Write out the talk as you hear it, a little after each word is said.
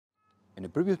In the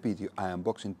previous video, I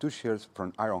unboxing two shirts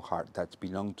from Ironheart that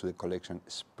belong to the collection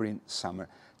Spring-Summer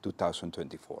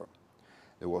 2024.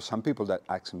 There were some people that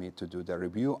asked me to do the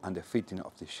review and the fitting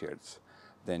of the shirts.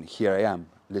 Then here I am.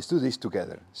 Let's do this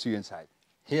together. See you inside.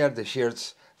 Here are the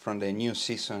shirts from the new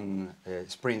season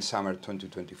Spring-Summer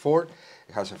 2024.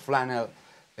 It has a flannel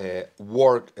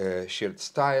work shirt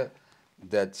style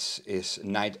that is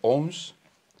 9 ounce.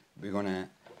 We're gonna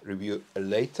review it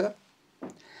later.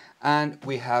 And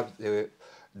we have the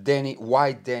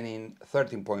white denim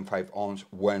 13.5 ounce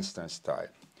Western style.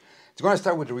 I'm going to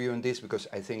start with reviewing this because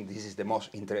I think this is the most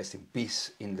interesting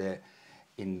piece in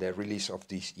the release of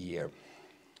this year.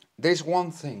 There's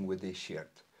one thing with this shirt.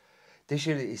 This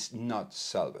shirt is not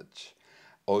salvage.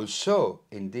 Also,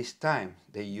 in this time,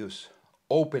 they use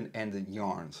open-ended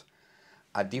yarns,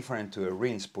 different to the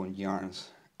ring spun yarns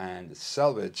and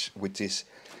salvage, which is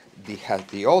has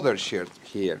the other shirt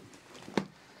here.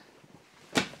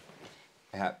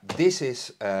 This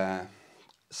is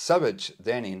salvage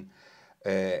denim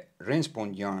ring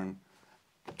spun yarn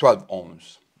 12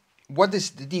 ounce. What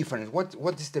is the difference?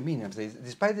 What is the meaning of this?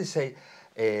 Despite they say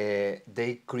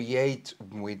they create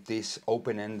with these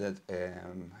open-ended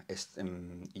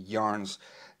yarns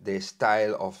the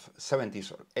style of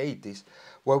 70s or 80s,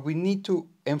 what we need to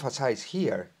emphasize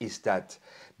here is that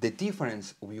the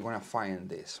difference we want to find in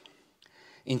this.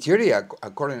 In theory,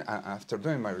 after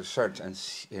doing my research and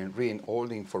reading all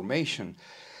the information,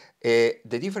 the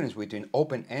difference between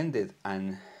open-ended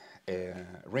and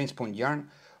ring spun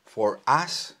yarn for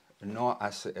us, not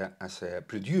as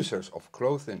producers of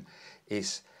clothing,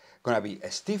 is going to be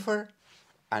stiffer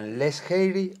and less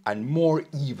hairy and more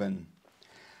even.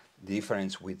 The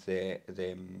difference with the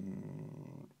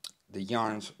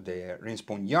yarns, the ring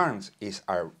spun yarns, is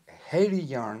our hairy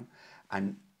yarn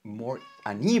and more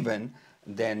uneven.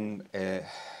 Then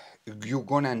you're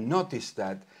gonna notice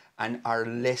that and are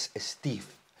less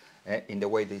stiff in the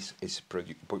way this is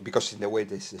produced, because in the way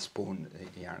this is spun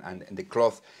yarn and the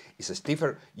cloth is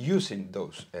stiffer using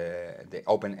those the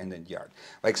open-ended yarn.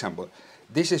 For example,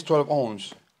 this is 12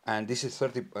 ounce and this is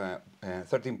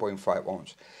 13.5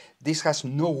 ounce. This has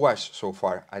no wash so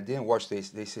far. I didn't wash this.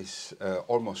 This is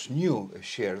almost new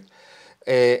shirt.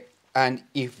 And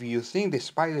if you think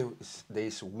despite there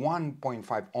is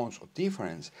 1.5 ounce of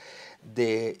difference,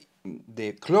 the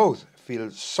cloth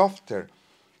feels softer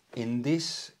in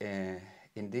this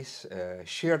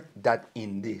shirt than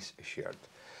in this shirt.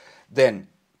 Then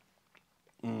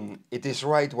it is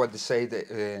right what they say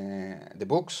the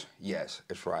books. Yes,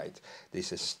 it's right.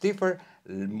 This is stiffer,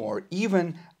 more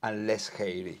even, and less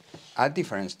hairy. A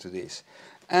difference to this,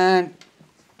 and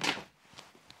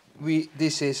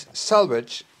this is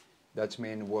salvage. That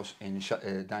means was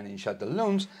done in shuttle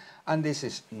looms, and this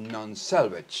is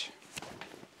non-salvage.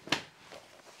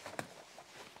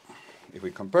 If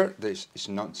we compare, this is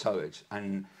non-salvage,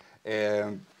 and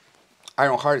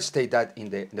Ironheart state that in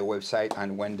the website,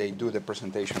 and when they do the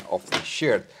presentation of the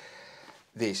shirt,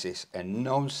 this is a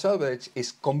non-salvage,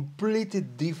 is completely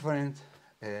different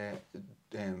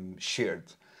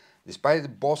shirt.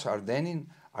 Despite both are denim,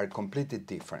 are completely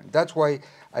different. That's why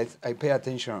I pay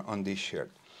attention on this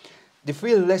shirt. They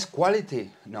feel less quality?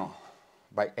 No,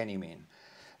 by any means.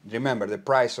 Remember, the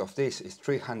price of this is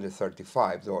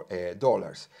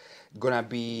 $335. Gonna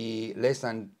be less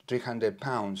than 300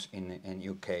 pounds in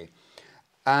UK.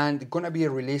 And gonna be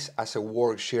released as a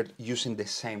work shirt using the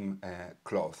same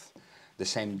cloth, the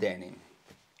same denim.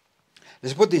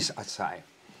 Let's put this aside.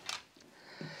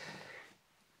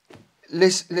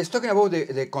 Let's talking about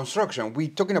the construction. We're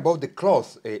talking about the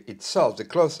cloth itself. The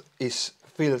cloth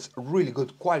feels really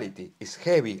good quality. It's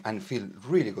heavy and feels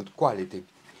really good quality.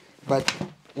 But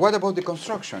what about the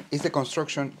construction? Is the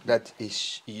construction that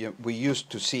is we used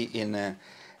to see in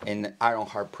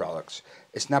Ironheart products?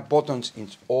 Snap buttons in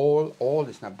all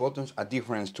the snap buttons. A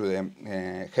difference to the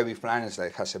heavy flannels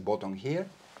that has a button here.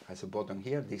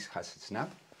 This has a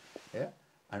snap, yeah,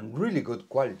 and really good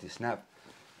quality snap.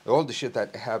 All the shirts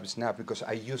that have snap, because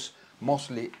I use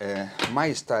mostly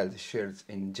my style shirts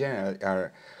in general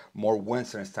are more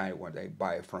Western style when I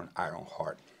buy from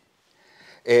Ironheart.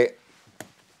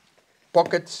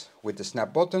 Pockets with the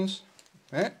snap buttons,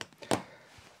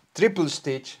 triple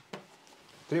stitch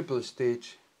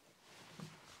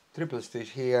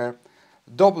here,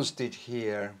 double stitch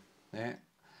here,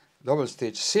 double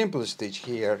stitch, simple stitch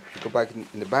here. You go back in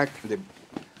the back,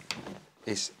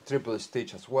 is triple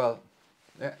stitch as well.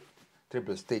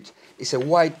 Triple stitch. It's a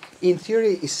white. In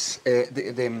theory, is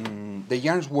the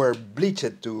yarns were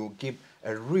bleached to give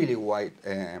a really white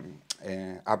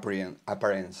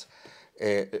appearance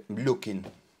looking.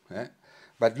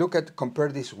 But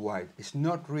compare this white. It's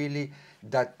not really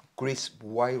that crisp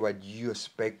white what you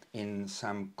expect in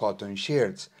some cotton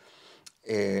shirts,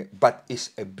 but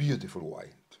it's a beautiful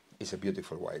white. It's a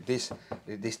beautiful white. This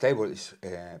table is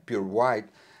pure white,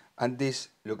 and this,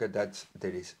 look at that, there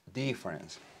is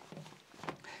difference.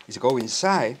 If you go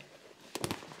inside,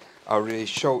 I already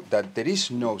showed that there is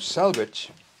no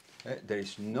selvage. There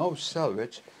is no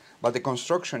selvage, but the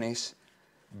construction is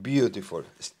beautiful.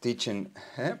 Stitching,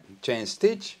 chain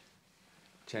stitch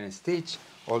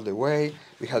all the way.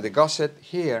 We have the gusset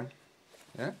here.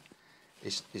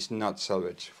 It's not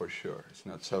selvage for sure. It's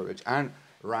not selvage, and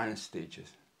run stitches.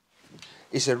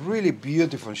 It's a really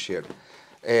beautiful shirt.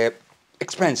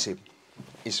 Expensive.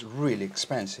 It's really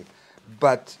expensive,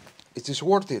 but it is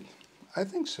worth it. I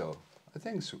think so. I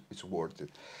think it's worth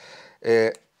it.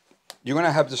 You're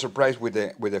gonna have the surprise with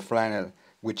the flannel,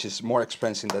 which is more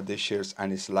expensive than these shirts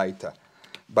and it's lighter.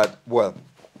 But well,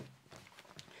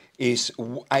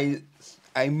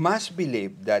 I must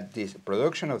believe that this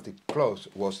production of the clothes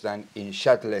was done in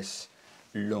shuttleless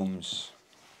looms.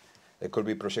 There could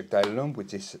be projectile loom,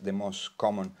 which is the most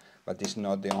common, but it's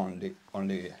not the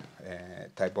only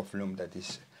type of loom that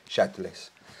is shuttleless.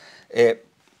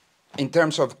 In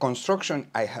terms of construction,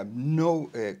 I have no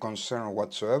concern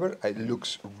whatsoever. It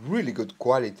looks really good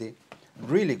quality,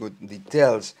 really good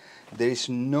details. There is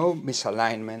no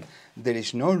misalignment. There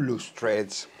is no loose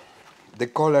threads. The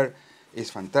color is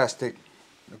fantastic.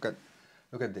 Look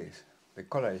at this. The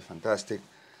color is fantastic.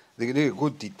 They do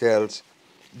good details.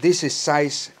 This is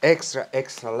size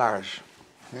extra large.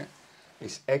 Yeah?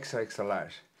 It's extra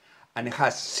large, and it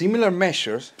has similar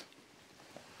measures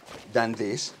than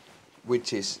this,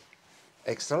 which is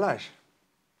extra large.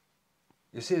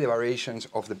 You see the variations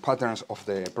of the patterns of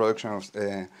the production of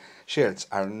shirts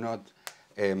are not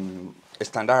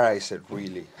standardized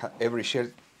really. Every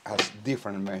shirt has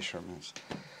different measurements.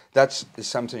 That's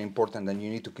something important that you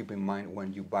need to keep in mind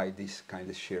when you buy these kind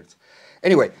of shirts.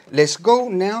 Anyway, let's go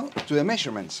now to the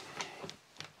measurements.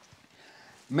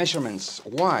 Measurements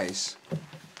wise,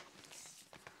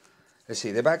 let's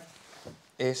see, the back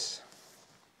is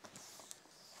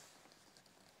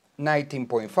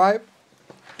 19.5.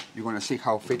 You're gonna see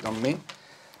how fit on me.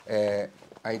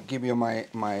 I give you my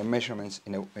measurements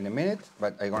in a minute,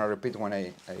 but I'm gonna repeat when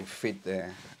I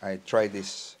try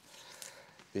this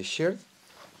shirt.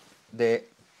 The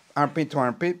armpit to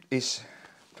armpit is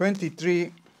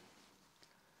 23,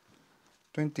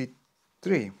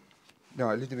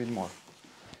 no, a little bit more,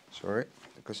 sorry,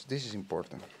 because this is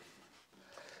important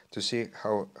to see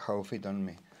how fit on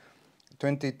me.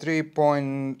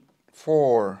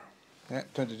 23.4, yeah,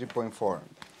 23.4.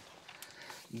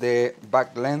 The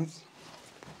back length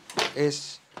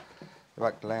is,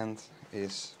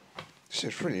 it's a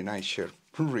really nice shirt,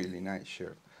 really nice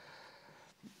shirt.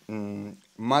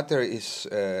 Matter is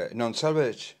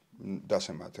non-salvage,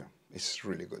 doesn't matter. It's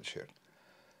really good shirt.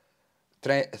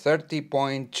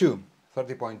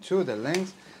 30.2, the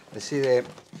length. Let's see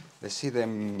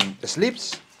the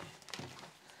sleeves.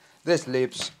 The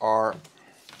sleeves are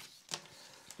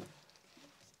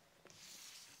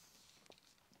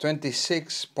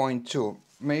 26.2,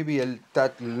 maybe a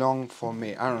tad long for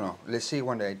me. I don't know. Let's see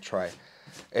when I try.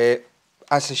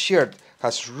 As a shirt,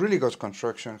 has really good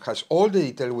construction, has all the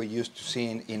detail we used to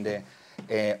see in the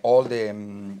all the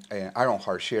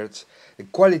Ironheart shirts. The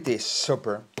quality is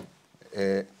super.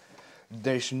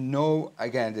 There's no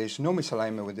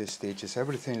misalignment with the stitches.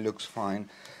 Everything looks fine.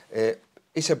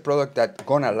 It's a product that's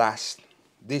gonna last.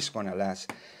 This gonna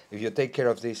last. If you take care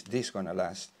of this gonna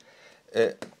last.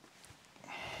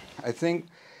 I think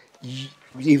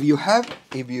if you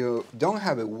don't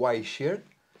have a white shirt,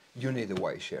 you need a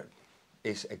white shirt.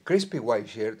 It's a crispy white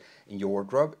shirt in your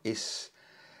wardrobe. Is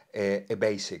a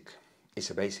basic.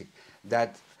 It's a basic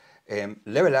that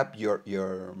level up your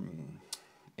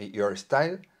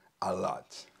style a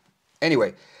lot.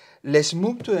 Anyway, let's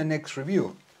move to the next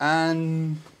review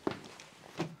and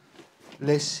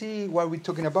let's see what we're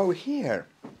talking about here.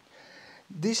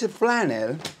 This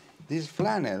flannel,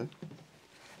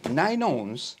 9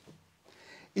 ounce,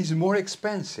 is more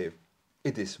expensive.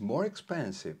 It is more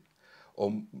expensive,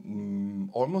 or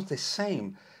almost the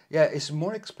same. Yeah, it's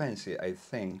more expensive, I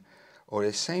think, or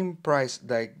the same price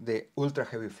like the ultra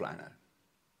heavy flannel,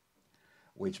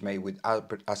 which made with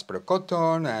Aspero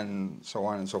cotton and so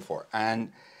on and so forth.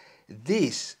 And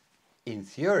this, in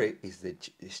theory,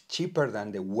 is cheaper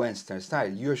than the Western style.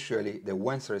 Usually, the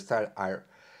Western style are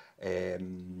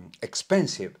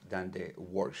expensive than the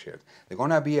work shirt. There's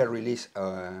gonna be a release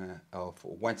of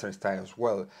Western style as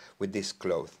well with this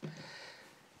cloth.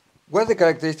 What are the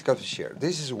characteristics of the shirt?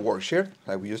 This is a work shirt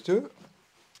like we used to.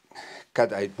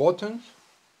 Cut-eye buttons,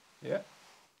 yeah,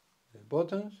 the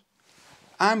buttons,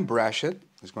 unbrushed.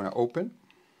 It's going to open.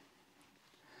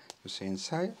 You see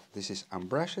inside, this is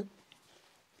unbrushed.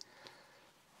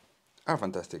 Are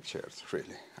fantastic shirts,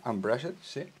 really. Unbrushed,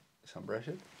 see, it's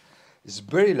unbrushed. It's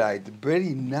very light,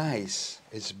 very nice.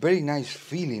 It's very nice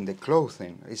feeling, the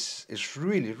clothing. It's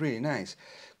really, really nice.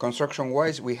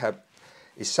 Construction-wise, we have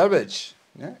is salvage,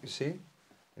 yeah, you see?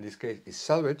 In this case, it's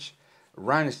salvage,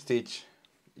 run stitch,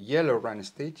 yellow run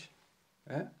stitch,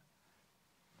 yeah?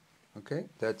 Okay,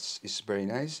 it's very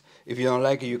nice. If you don't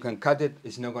like it, you can cut it.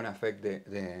 It's not going to affect the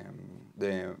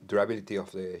durability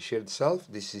of the shirt itself.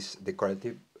 This is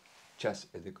decorative, just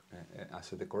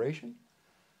as a decoration.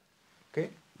 Okay.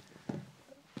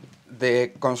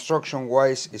 The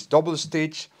construction-wise is double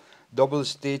stitch,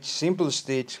 simple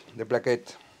stitch, the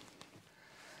placket,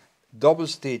 double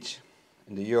stitch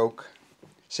in the yoke,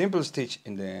 simple stitch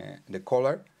in the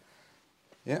collar.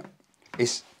 Yeah,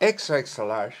 it's extra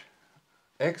large.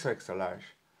 Extra large.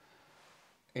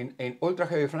 In ultra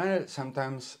heavy flannel,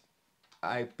 sometimes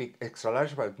I pick extra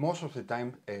large, but most of the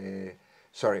time,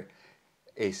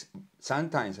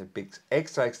 sometimes I pick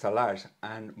extra large,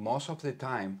 and most of the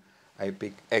time I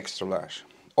pick extra large.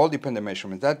 All depend on the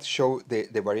measurement. That show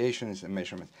the variations in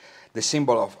measurement. The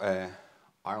symbol of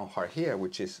Iron Heart here,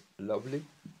 which is lovely.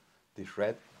 This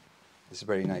red is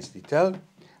very nice detail,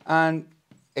 and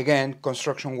again,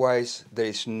 construction-wise, there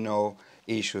is no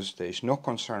issues. There is no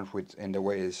concern with in the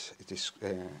way it is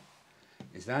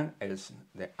done. It's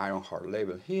the Iron Heart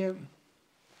label here.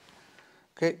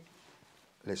 Okay,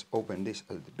 let's open this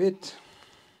a little bit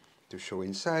to show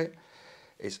inside.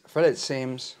 It's felt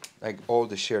seams like all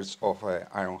the shirts of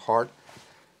Iron Heart.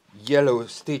 Yellow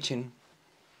stitching,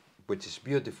 which is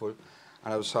beautiful,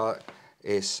 and also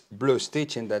is blue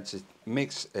stitching. That's a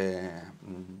mixed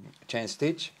chain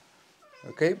stitch.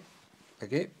 Okay,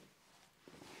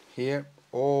 here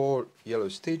all yellow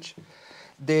stitch.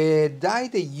 The dye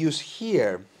they use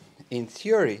here, in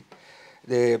theory,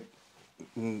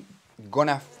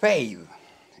 gonna fade.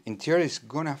 In theory, it's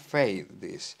gonna fade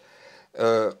this.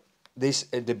 Are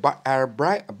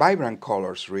vibrant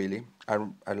colors, really. I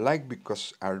like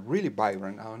because are really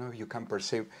vibrant. I don't know if you can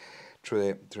perceive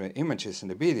through the images in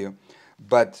the video,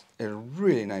 but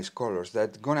really nice colors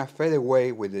that gonna fade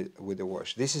away with the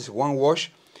wash. This is one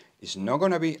wash. It's not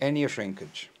gonna be any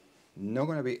shrinkage. Not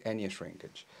gonna be any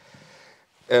shrinkage.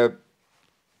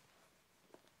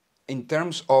 In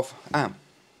terms of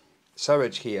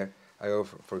salvage here, I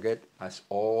often forget, as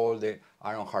all the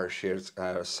Iron Heart shirts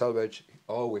are salvage,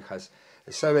 always has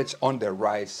a salvage on the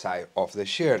right side of the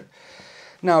shirt.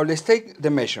 Now let's take the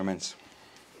measurements.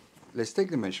 Let's take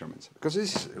the measurements, because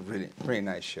this is a really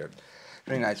nice shirt,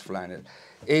 really nice flannel.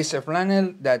 It's a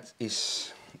flannel that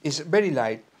is very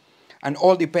light, and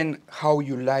all depend how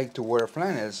you like to wear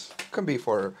flannels. Can be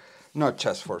for not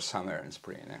just for summer and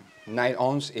spring. 9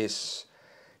 ounce is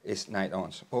 9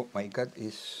 ounce. Oh my God,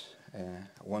 I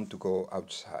want to go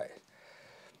outside.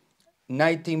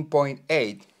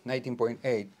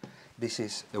 19.8. This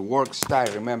is the work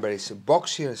style. Remember, it's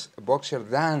boxier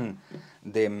than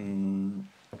the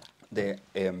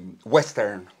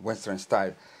Western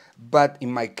style. But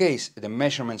in my case, the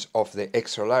measurements of the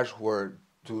extra large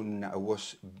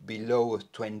was below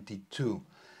 22.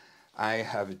 I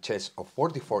have a chest of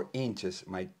 44 inches.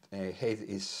 My height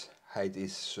is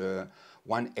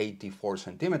 184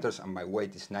 centimeters, and my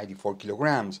weight is 94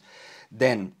 kilograms.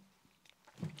 Then,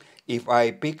 if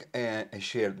I pick a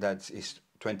shirt that is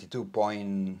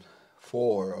 22.4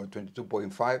 or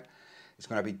 22.5, it's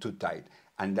going to be too tight.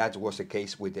 And that was the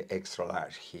case with the extra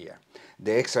large here.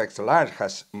 The extra large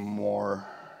has more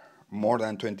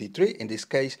than 23. In this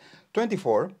case,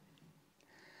 24,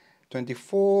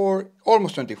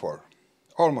 almost 24.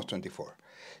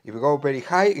 If we go very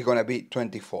high, it's going to be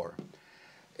 24.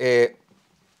 The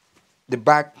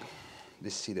back,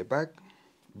 let's see the back.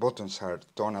 Buttons are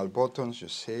tonal buttons, you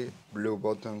see, blue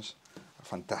buttons,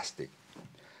 fantastic.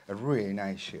 A really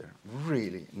nice shirt,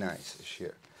 really nice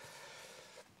shirt.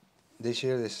 This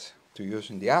shirt is to use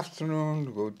in the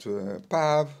afternoon, go to a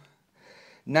pub.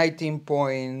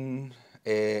 19.8,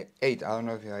 I don't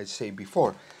know if I say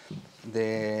before.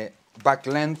 The back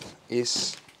length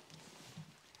is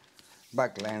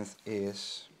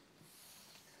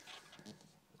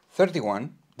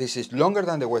 31. This is longer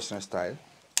than the Western style.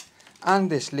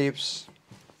 And the sleeves,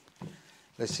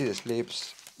 let's see the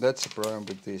sleeves. That's the problem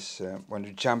with this. When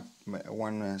you jump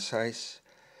one size,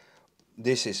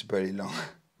 this is very long,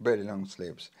 very long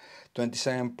sleeves.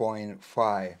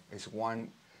 27.5 is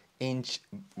 1 inch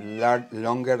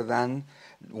longer than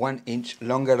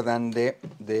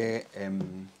the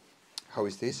how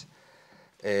is this?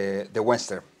 The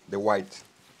Western, the white.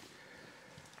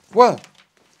 Well,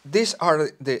 these are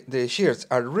the shirts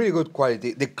are really good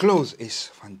quality. The clothes is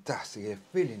fantastic. The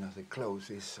feeling of the clothes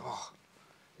is, oh,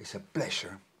 it's a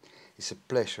pleasure. It's a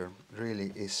pleasure.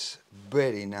 Really, is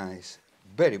very nice.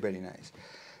 Very, very nice.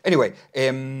 Anyway,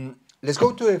 let's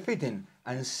go to the fitting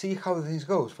and see how things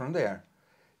goes from there.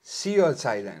 See you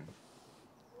outside then.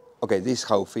 Okay, this is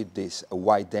how fit this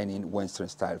white denim Western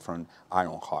style from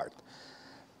Ironheart.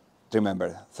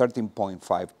 Remember,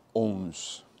 13.5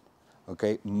 ounce.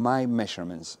 Okay, my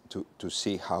measurements to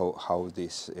see how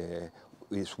this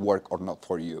is work or not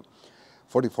for you.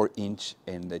 44 inch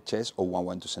in the chest or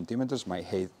 112 centimeters. My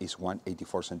height is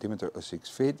 184 centimeters or 6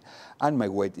 feet, and my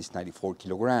weight is 94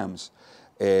 kilograms.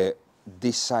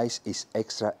 This size is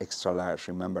extra large.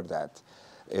 Remember that.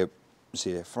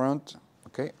 See the front,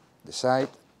 okay, the side,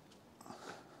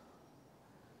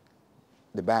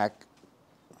 the back,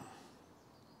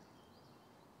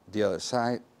 the other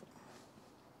side,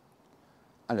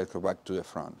 and let's go back to the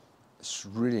front. It's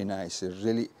really nice. It's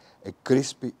really a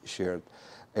crispy shirt.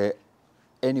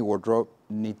 Any wardrobe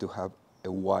need to have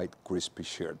a white crispy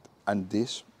shirt, and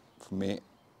this, for me,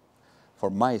 for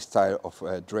my style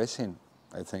of dressing,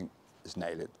 I think is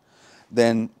nailed.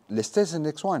 Then let's test the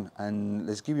next one, and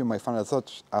let's give you my final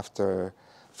thoughts after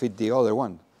fit the other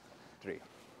one. 3.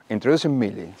 Introducing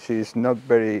Millie. She's not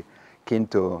very keen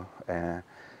to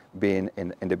being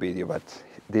in the video, but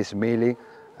this Millie,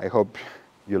 I hope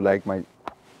you like my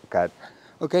cat.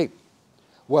 Okay,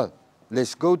 well,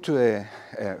 let's go to the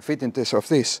fitting test of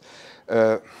this.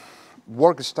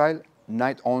 Work style,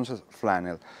 9 ounces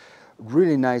flannel.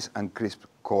 Really nice and crisp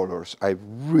colors. I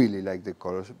really like the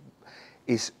colors.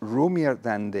 It's roomier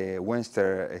than the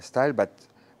Western style, but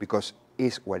because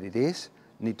it's what it is,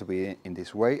 need to be in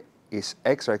this way. It's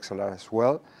extra large as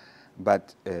well,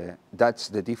 but that's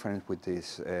the difference with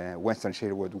this Western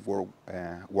shirt with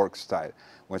work style.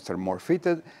 Western more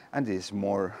fitted, and this is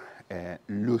more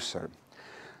looser.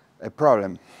 A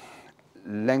problem,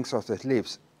 length of the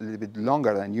sleeves a little bit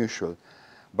longer than usual,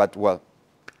 but well,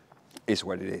 it's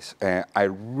what it is. I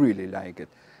really like it.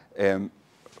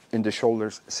 In the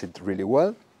shoulders sit really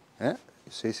well, you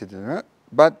see,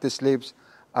 but the sleeves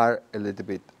are a little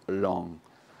bit long.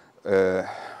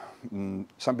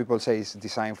 Some people say it's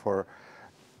designed for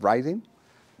riding,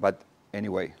 but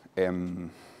anyway,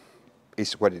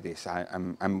 it's what it is.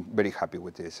 I'm very happy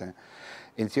with this.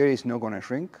 In theory, it's not going to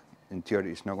shrink. In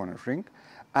theory, it's not going to shrink.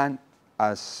 And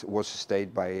as was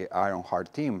stated by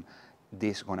Ironheart team,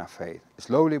 this is going to fade.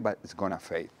 Slowly, but it's going to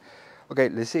fade. Okay,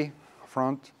 let's see.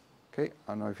 Front. Okay,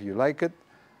 I don't know if you like it.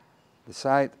 The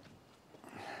side,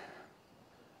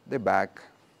 the back,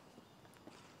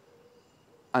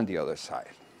 and the other side.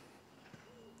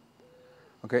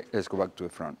 Okay, let's go back to the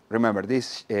front. Remember,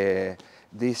 this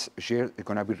shirt is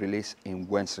going to be released in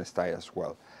Western style as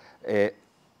well.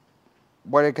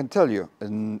 What I can tell you,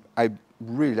 and I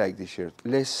really like this shirt.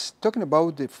 Let's talking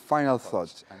about the final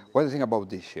thoughts. What do you think about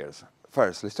these shirts?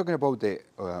 First, let's talking about the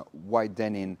white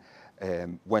denim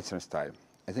Western style.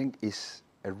 I think it's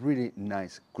a really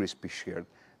nice, crispy shirt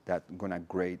that's gonna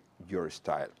grade your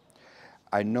style.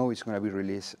 I know it's gonna be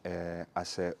released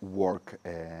as a work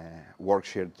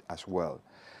shirt as well,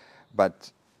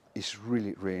 but it's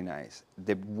really, really nice.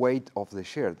 The weight of the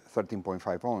shirt,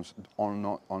 13.5 ounces,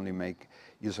 not only make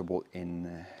usable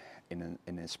in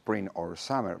a spring or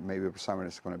summer. Maybe summer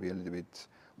is gonna be a little bit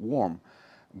warm,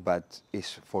 but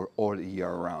it's for all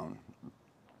year round.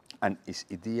 And it's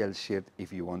ideal shirt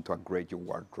if you want to upgrade your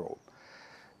wardrobe.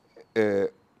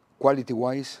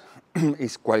 Quality-wise,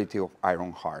 it's quality of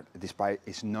Ironheart. Despite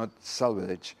it's not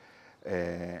salvage,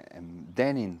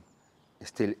 denim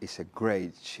still is a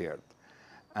great shirt.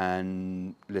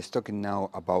 And let's talk now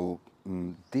about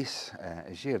this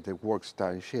shirt, the work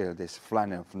style shirt, this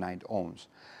flannel of 9 ounces.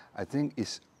 I think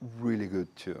it's really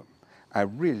good too. I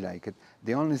really like it.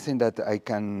 The only thing that I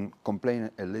can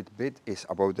complain a little bit is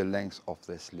about the length of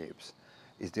the sleeves.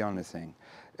 It's the only thing,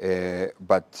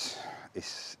 but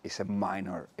it's a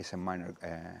minor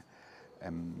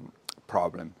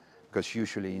problem, because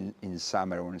usually in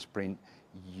summer or in spring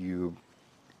you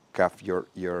cuff your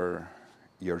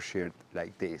shirt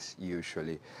like this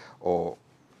usually, or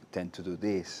tend to do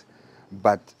this.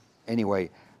 But anyway,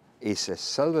 it's a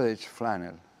salvage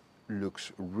flannel.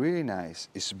 Looks really nice.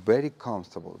 It's very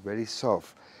comfortable, very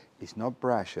soft. It's not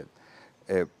brushed.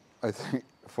 I think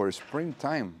for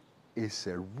springtime, it's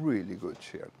a really good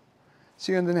shirt.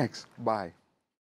 See you in the next. Bye.